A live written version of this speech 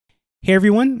Hey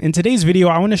everyone, in today's video,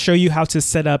 I want to show you how to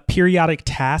set up periodic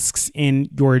tasks in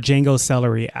your Django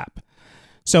Celery app.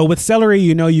 So with Celery,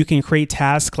 you know you can create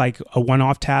tasks like a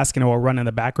one-off task and it will run in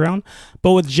the background.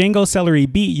 But with Django Celery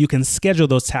Beat, you can schedule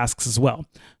those tasks as well.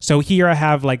 So here I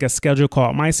have like a schedule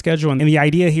called My Schedule. And the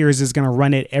idea here is it's going to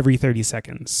run it every 30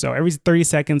 seconds. So every 30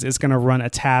 seconds, it's going to run a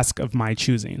task of my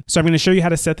choosing. So I'm going to show you how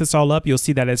to set this all up. You'll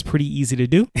see that it's pretty easy to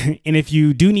do. And if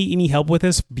you do need any help with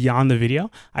this beyond the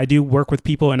video, I do work with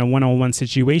people in a one-on-one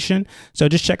situation. So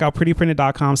just check out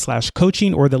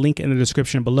prettyprinted.com/coaching or the link in the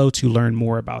description below to learn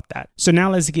more about that. So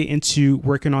now let's get into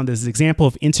working on this example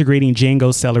of integrating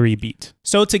Django Celery Beat.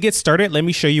 So to get started, let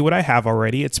me show you what I have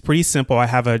already. It's pretty simple. I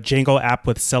have a Django app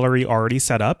with Celery already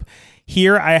set up.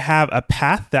 Here I have a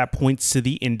path that points to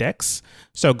the index.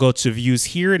 So go to views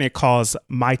here and it calls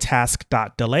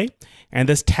myTask.delay. And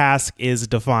this task is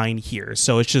defined here.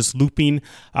 So it's just looping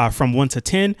from 1 to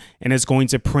 10 and it's going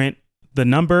to print the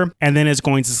number, and then it's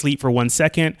going to sleep for 1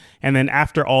 second. And then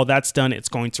after all that's done, it's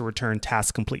going to return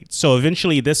task complete. So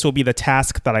eventually this will be the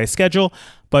task that I schedule,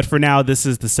 but for now, this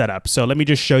is the setup. So let me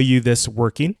just show you this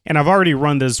working. And I've already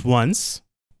run this once,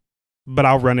 but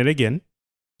I'll run it again.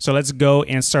 So let's go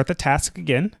and start the task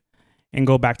again and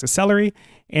go back to Celery.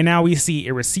 And now we see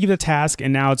it received a task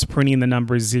and now it's printing the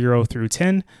numbers 0 through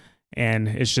 10. And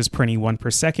it's just printing 1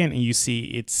 per second. And you see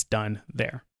it's done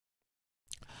there.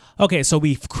 Okay, so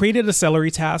we've created a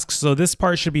Celery task. So this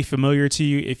part should be familiar to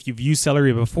you if you've used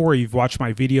Celery before, you've watched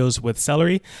my videos with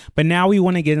Celery, but now we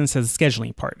want to get into the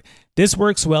scheduling part. This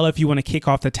works well if you want to kick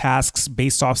off the tasks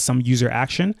based off some user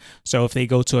action. So if they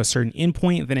go to a certain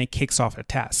endpoint, then it kicks off a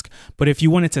task. But if you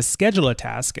wanted to schedule a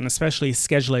task and especially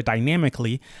schedule it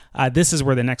dynamically, this is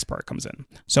where the next part comes in.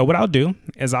 So what I'll do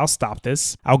is I'll stop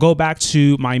this. I'll go back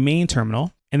to my main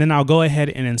terminal and then I'll go ahead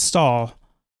and install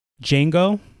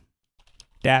Django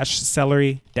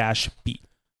Celery Beat.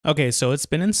 Okay, so it's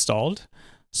been installed.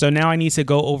 So now I need to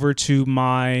go over to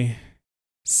my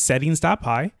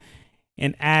settings.py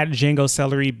and add Django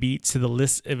Celery Beat to the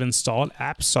list of installed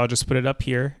apps. So I'll just put it up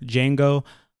here, Django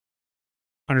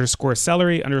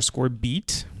 _Celery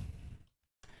 _Beat.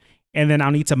 And then I'll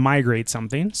need to migrate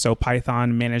something. So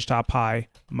Python manage.py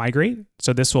migrate.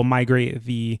 So this will migrate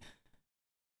the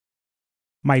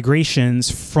migrations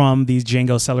from the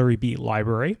Django Celery Beat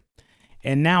library.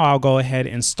 And now I'll go ahead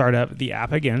and start up the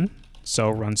app again.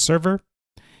 So run server,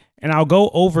 and I'll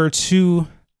go over to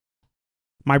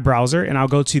my browser and I'll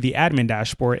go to the admin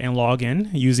dashboard and log in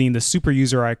using the super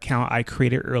user account I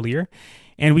created earlier.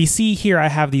 And we see here I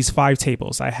have these 5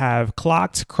 tables. I have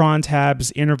clocked, cron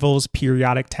tabs, intervals,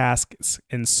 periodic tasks,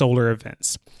 and solar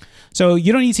events. So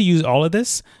you don't need to use all of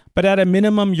this, but at a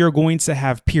minimum, you're going to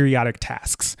have periodic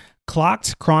tasks.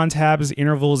 Clocked, cron tabs,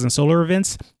 intervals, and solar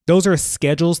events, those are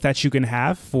schedules that you can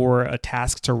have for a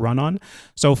task to run on.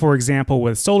 So for example,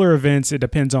 with solar events, it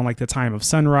depends on like the time of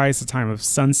sunrise, the time of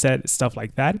sunset, stuff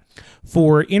like that.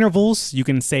 For intervals, you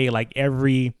can say like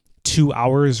every 2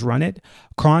 hours run it.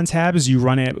 Cron tabs, you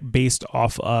run it based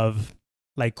off of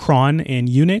like cron in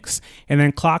Unix, and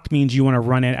then clocked means you want to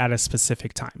run it at a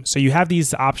specific time. So you have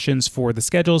these options for the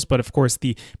schedules, but of course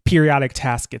the periodic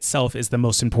task itself is the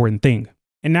most important thing.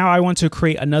 And now I want to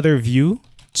create another view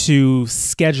to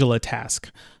schedule a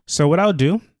task. So what I'll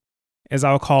do is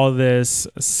I'll call this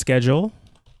schedule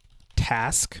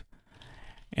task,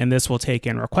 and this will take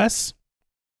in requests.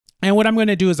 And what I'm going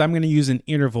to do is I'm going to use an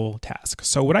interval task.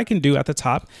 So what I can do at the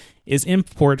top is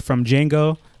import from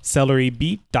Django Celery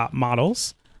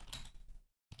Beat.models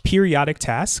periodic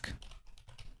task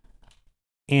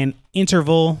and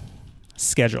interval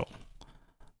schedule.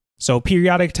 So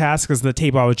periodic task is the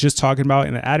table I was just talking about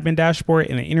in the admin dashboard,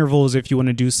 and the interval is if you want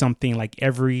to do something like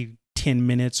every 10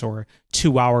 minutes or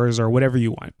 2 hours or whatever you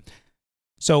want.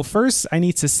 So first I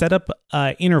need to set up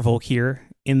an interval here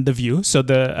in the view. So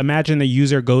imagine the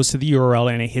user goes to the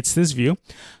URL and it hits this view.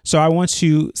 So I want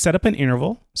to set up an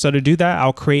interval. So to do that,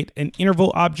 I'll create an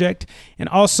interval object and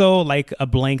also like a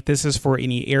blank. This is for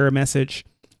any error message.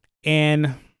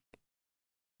 And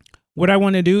what I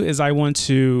want to do is I want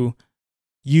to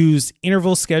use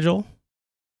interval schedule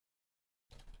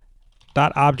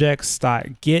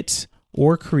 .objects.get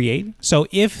or create. So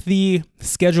if the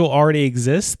schedule already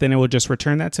exists, then it will just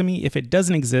return that to me. If it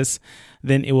doesn't exist,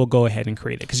 then it will go ahead and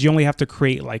create it, because you only have to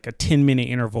create like a 10-minute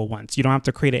interval once. You don't have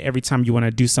to create it every time you want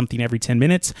to do something every 10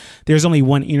 minutes. There's only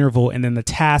one interval, and then the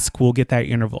task will get that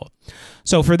interval.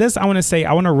 So for this, I want to say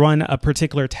I want to run a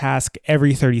particular task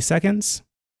every 30 seconds.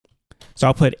 So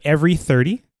I'll put every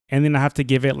 30. And then I have to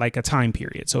give it like a time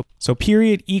period. So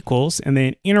period equals, and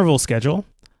then interval schedule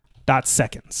dot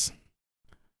seconds,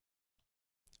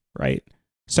 right?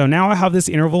 So now I have this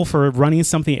interval for running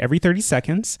something every 30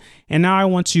 seconds. And now I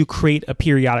want to create a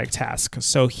periodic task.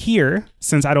 So here,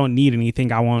 since I don't need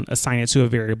anything, I won't assign it to a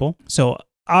variable. So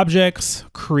objects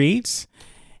create,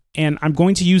 and I'm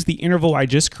going to use the interval I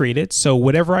just created. So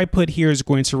whatever I put here is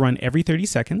going to run every 30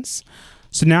 seconds.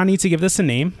 So now I need to give this a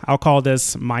name. I'll call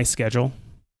this my schedule.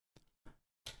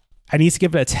 I need to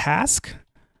give it a task.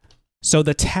 So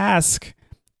the task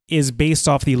is based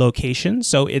off the location.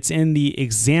 So it's in the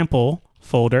example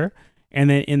folder and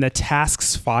then in the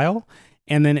tasks file,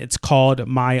 and then it's called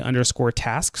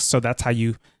my_tasks. So that's how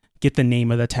you get the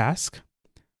name of the task.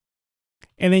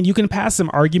 And then you can pass some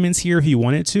arguments here if you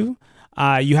wanted to.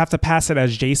 You have to pass it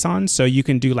as JSON. So you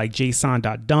can do like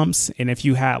json.dumps. And if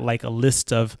you had like a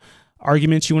list of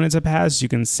arguments you wanted to pass, you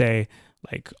can say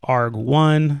like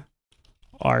arg1,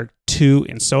 arg2,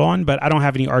 and so on. But I don't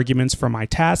have any arguments for my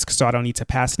task, so I don't need to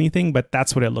pass anything, but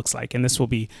that's what it looks like. And this will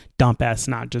be dump s,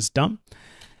 not just dump.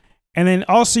 And then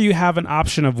also you have an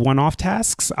option of one-off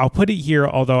tasks. I'll put it here,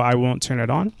 although I won't turn it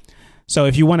on. So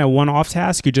if you want a one-off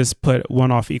task, you just put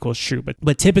one-off equals true.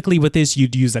 But typically with this,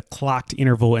 you'd use a clocked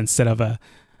interval instead of a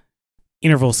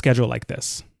interval schedule like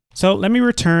this. So let me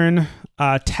return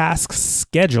task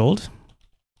scheduled.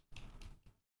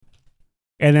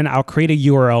 And then I'll create a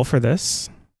URL for this.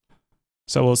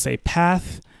 So we'll say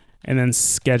path and then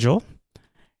schedule.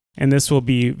 And this will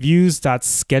be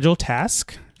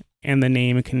views.scheduleTask. And the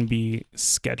name can be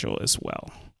schedule as well.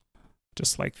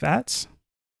 Just like that.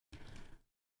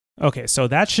 Okay, so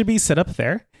that should be set up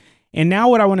there. And now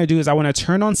what I want to do is I want to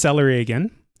turn on Celery again.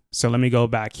 So let me go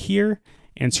back here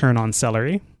and turn on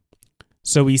Celery.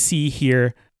 So we see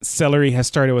here, Celery has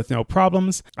started with no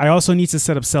problems. I also need to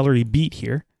set up Celery Beat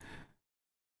here.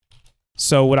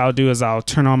 So what I'll do is I'll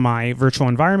turn on my virtual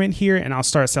environment here and I'll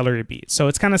start Celery Beat. So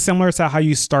it's kind of similar to how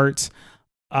you start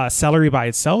Celery by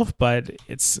itself, but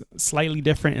it's slightly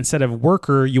different. Instead of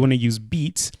worker, you want to use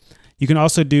beat. You can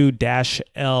also do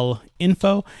 -l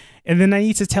info. And then I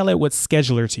need to tell it what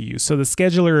scheduler to use. So the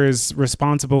scheduler is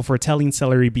responsible for telling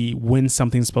Celery Beat when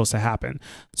something's supposed to happen.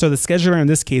 So the scheduler in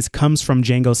this case comes from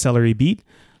Django Celery Beat.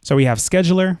 So we have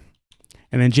scheduler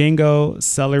and then Django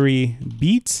Celery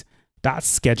Beat dot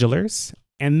schedulers.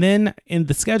 And then in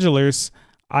the schedulers,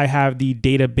 I have the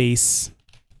database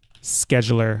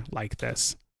scheduler like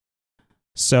this.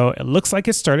 So it looks like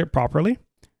it started properly.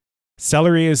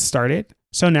 Celery is started.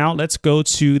 So now let's go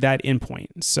to that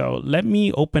endpoint. So let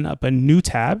me open up a new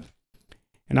tab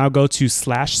and I'll go to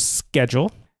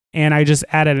 /schedule. And I just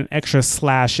added an extra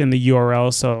slash in the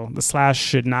URL. So the slash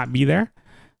should not be there.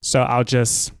 So I'll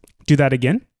just do that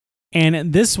again.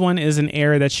 And this one is an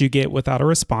error that you get without a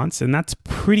response. And that's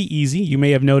pretty easy. You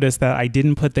may have noticed that I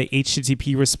didn't put the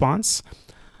HTTP response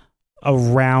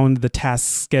around the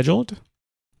task scheduled.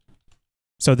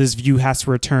 So this view has to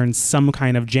return some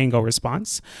kind of Django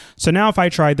response. So now if I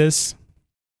try this,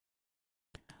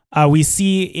 we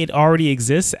see it already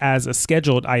exists as a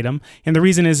scheduled item. And the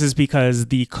reason is because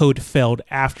the code failed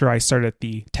after I started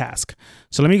the task.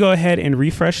 So let me go ahead and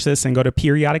refresh this and go to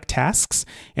periodic tasks.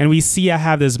 And we see I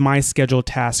have this my scheduled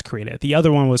task created. The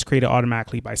other one was created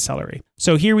automatically by Celery.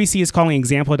 So here we see it's calling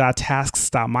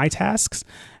example.tasks.mytasks.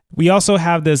 We also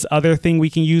have this other thing we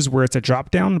can use where it's a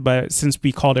dropdown, but since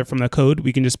we called it from the code,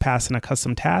 we can just pass in a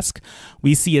custom task.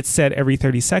 We see it's set every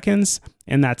 30 seconds,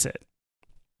 and that's it.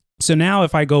 So now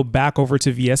if I go back over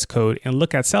to VS Code and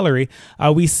look at Celery,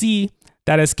 we see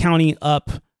that it's counting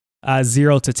up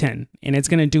 0 to 10, and it's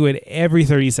going to do it every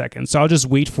 30 seconds. So I'll just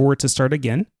wait for it to start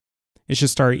again. It should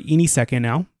start any second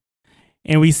now.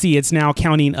 And we see it's now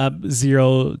counting up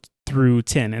 0 through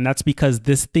 10, and that's because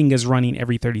this thing is running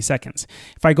every 30 seconds.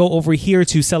 If I go over here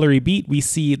to Celery Beat, we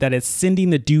see that it's sending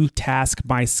the due task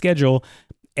by schedule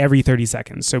every 30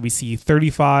 seconds. So we see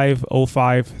 35,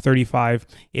 05, 35.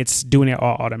 It's doing it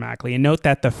all automatically. And note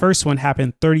that the first one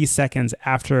happened 30 seconds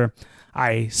after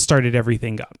I started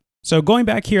everything up. So going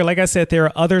back here, like I said, there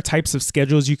are other types of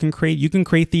schedules you can create. You can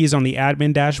create these on the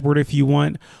admin dashboard if you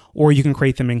want, or you can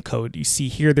create them in code. You see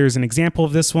here, there's an example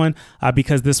of this one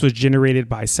because this was generated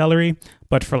by Celery.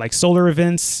 But for like solar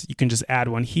events, you can just add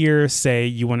one here. Say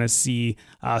you want to see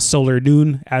solar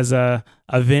noon as a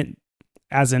event,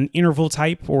 as an interval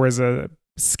type or as a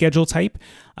schedule type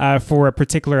for a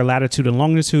particular latitude and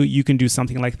longitude. You can do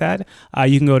something like that.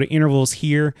 You can go to intervals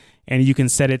here and you can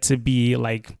set it to be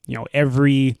like,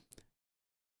 every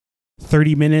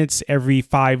 30 minutes, every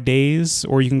 5 days,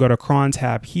 or you can go to cron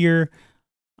tab here.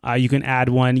 You can add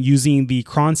one using the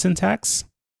cron syntax.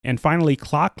 And finally,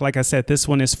 clock. Like I said, this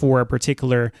one is for a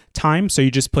particular time. So you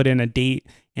just put in a date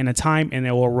and a time and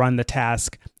it will run the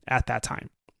task at that time.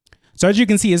 So as you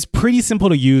can see, it's pretty simple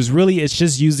to use. Really, it's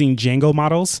just using Django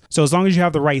models. So as long as you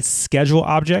have the right schedule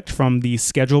object from the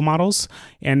schedule models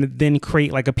and then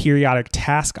create like a periodic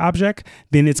task object,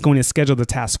 then it's going to schedule the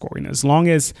task for you. And as long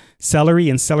as Celery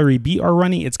and Celery Beat are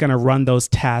running, it's going to run those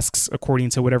tasks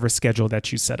according to whatever schedule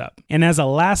that you set up. And as a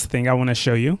last thing I want to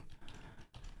show you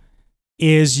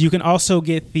is you can also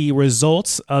get the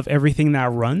results of everything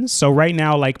that runs. So right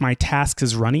now, like my task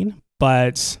is running,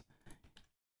 but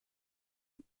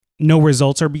no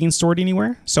results are being stored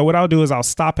anywhere. So what I'll do is I'll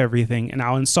stop everything and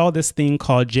I'll install this thing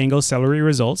called Django Celery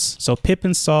Results. So pip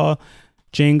install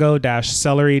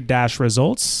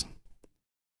Django-Celery-Results.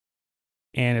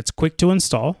 And it's quick to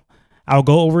install. I'll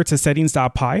go over to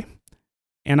settings.py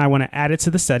and I want to add it to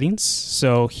the settings.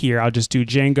 So here I'll just do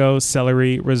Django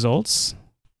Celery Results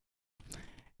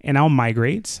and I'll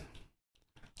migrate.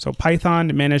 So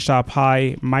Python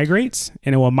manage.py migrates,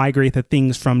 and it will migrate the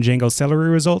things from Django Celery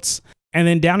Results. And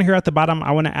then down here at the bottom,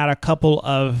 I want to add a couple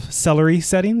of Celery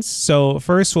settings. So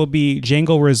first will be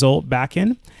Django result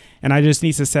backend. And I just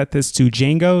need to set this to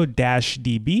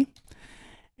Django-DB.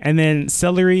 And then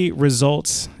Celery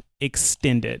results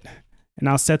extended. And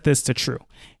I'll set this to true.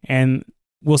 And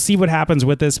we'll see what happens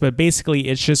with this, but basically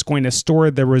it's just going to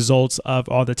store the results of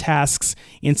all the tasks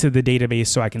into the database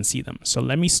so I can see them. So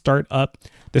let me start up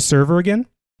the server again.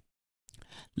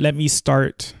 Let me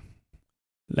start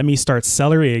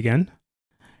Celery again.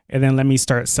 And then let me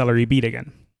start Celery Beat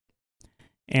again.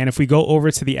 And if we go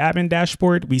over to the admin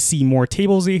dashboard, we see more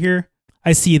tables here.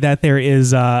 I see that there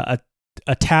is a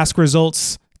task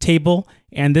results table,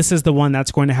 and this is the one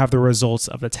that's going to have the results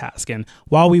of the task. And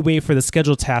while we wait for the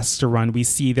scheduled tasks to run, we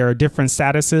see there are different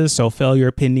statuses, so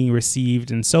failure, pending, received,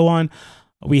 and so on.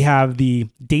 We have the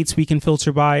dates we can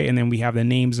filter by, and then we have the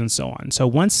names and so on. So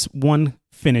once one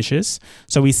finishes,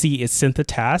 so we see it sent the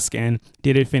task, and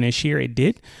did it finish here? It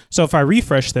did. So if I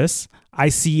refresh this, I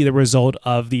see the result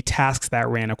of the tasks that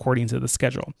ran according to the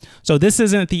schedule. So this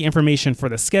isn't the information for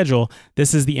the schedule.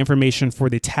 This is the information for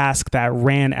the task that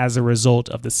ran as a result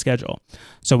of the schedule.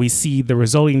 So we see the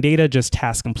resulting data, just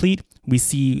task complete. We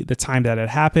see the time that it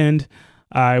happened.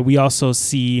 We also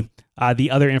see the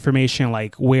other information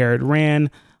like where it ran,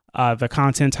 the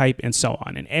content type, and so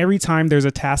on. And every time there's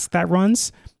a task that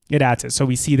runs, it adds it. So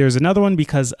we see there's another one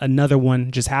because another one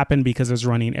just happened because it's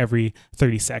running every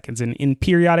 30 seconds. And in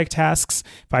periodic tasks,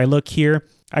 if I look here,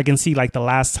 I can see like the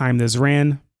last time this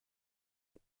ran.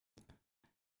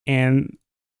 And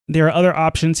there are other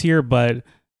options here, but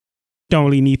don't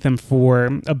really need them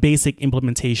for a basic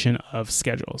implementation of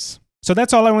schedules. So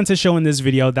that's all I want to show in this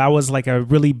video. That was like a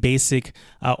really basic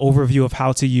overview of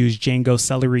how to use Django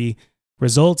Celery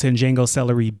Results and Django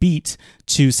Celery Beat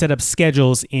to set up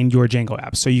schedules in your Django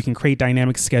app. So you can create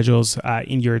dynamic schedules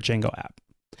in your Django app.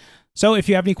 So if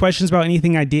you have any questions about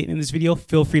anything I did in this video,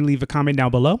 feel free to leave a comment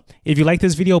down below. If you like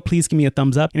this video, please give me a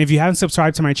thumbs up. And if you haven't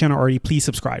subscribed to my channel already, please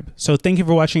subscribe. So thank you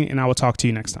for watching, and I will talk to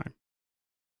you next time.